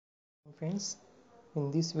Friends, in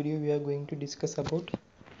this video we are going to discuss about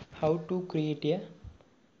how to create a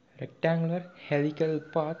rectangular helical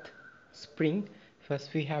path spring.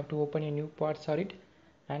 First we have to open a new part solid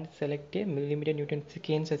and select a millimeter Newton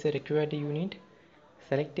seconds as a required unit.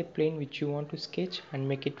 Select a plane which you want to sketch and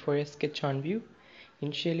make it for a sketch on view.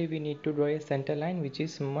 Initially we need to draw a center line which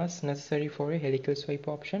is must necessary for a helical swipe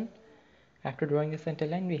option. After drawing the center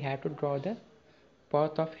line we have to draw the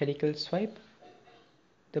path of helical swipe.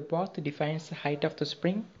 The path defines the height of the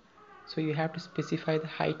spring, so you have to specify the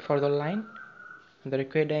height for the line and the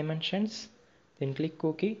required dimensions. Then click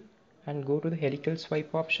OK and go to the helical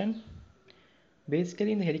swipe option.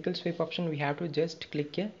 Basically in the helical swipe option we have to just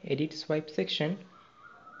click a edit swipe section.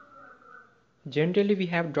 Generally we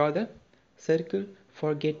have draw the circle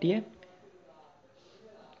for get a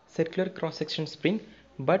circular cross section spring,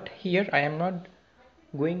 but here I am not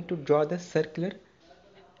going to draw the circular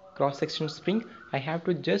cross section spring. I have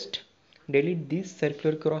to just delete this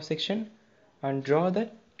circular cross section and draw the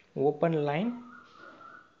open line.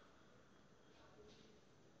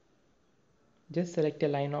 Just select a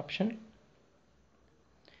line option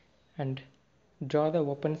and draw the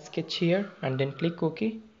open sketch here and then click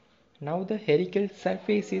OK. Now the helical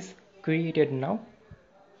surface is created. Now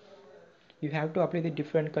you have to apply the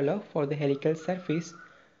different color for the helical surface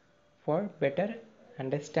for better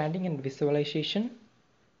understanding and visualization.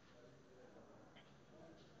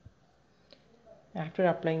 After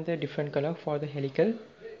applying the different color for the helical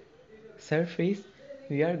surface,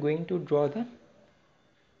 we are going to draw the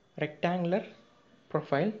rectangular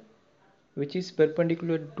profile which is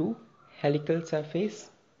perpendicular to helical surface.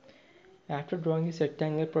 After drawing this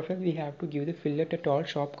rectangular profile, we have to give the fillet at all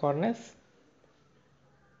sharp corners.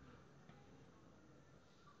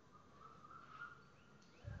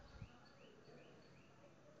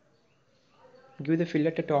 Give the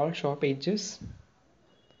fillet at all sharp edges.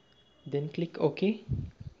 Then click OK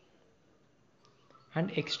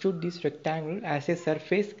and extrude this rectangle as a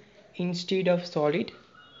surface instead of solid.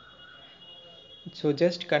 So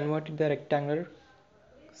just convert the rectangular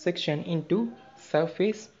section into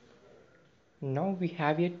surface. Now we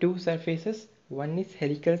have here two surfaces. One is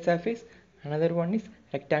helical surface, another one is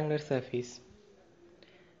rectangular surface.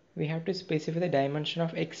 We have to specify the dimension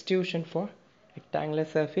of extrusion for rectangular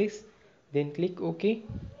surface. Then click OK.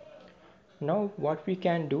 Now what we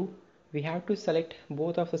can do, we have to select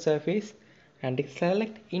both of the surface and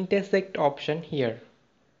select intersect option here.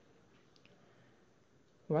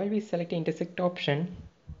 While we select intersect option,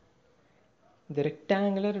 the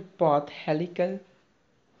rectangular path helical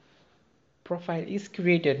profile is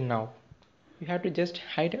created. Now you have to just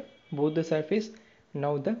hide both the surface.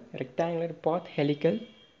 Now the rectangular path helical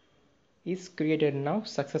is created now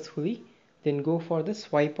successfully. Then go for the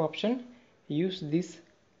swipe option. Use this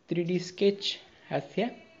 3D sketch as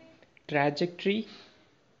a trajectory.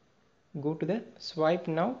 Go to the swipe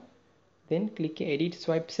now. Then click edit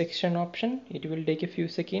swipe section option. It will take a few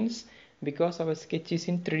seconds because our sketch is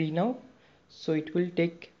in 3D now, so it will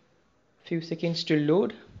take few seconds to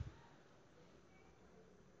load.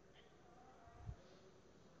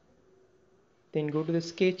 Then go to the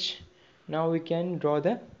sketch. Now we can draw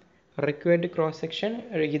the required cross section,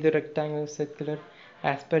 either rectangle, circular,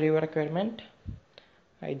 as per your requirement.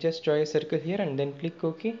 I just draw a circle here and then click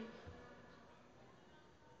OK.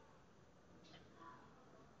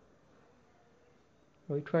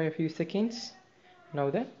 Wait for a few seconds. Now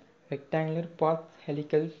the rectangular path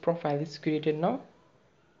helical profile is created now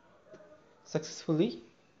successfully.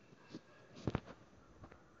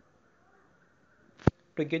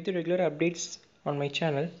 To get the regular updates on my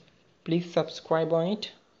channel, please subscribe on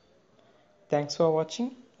it. Thanks for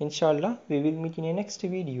watching. Inshallah, we will meet in a next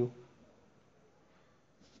video.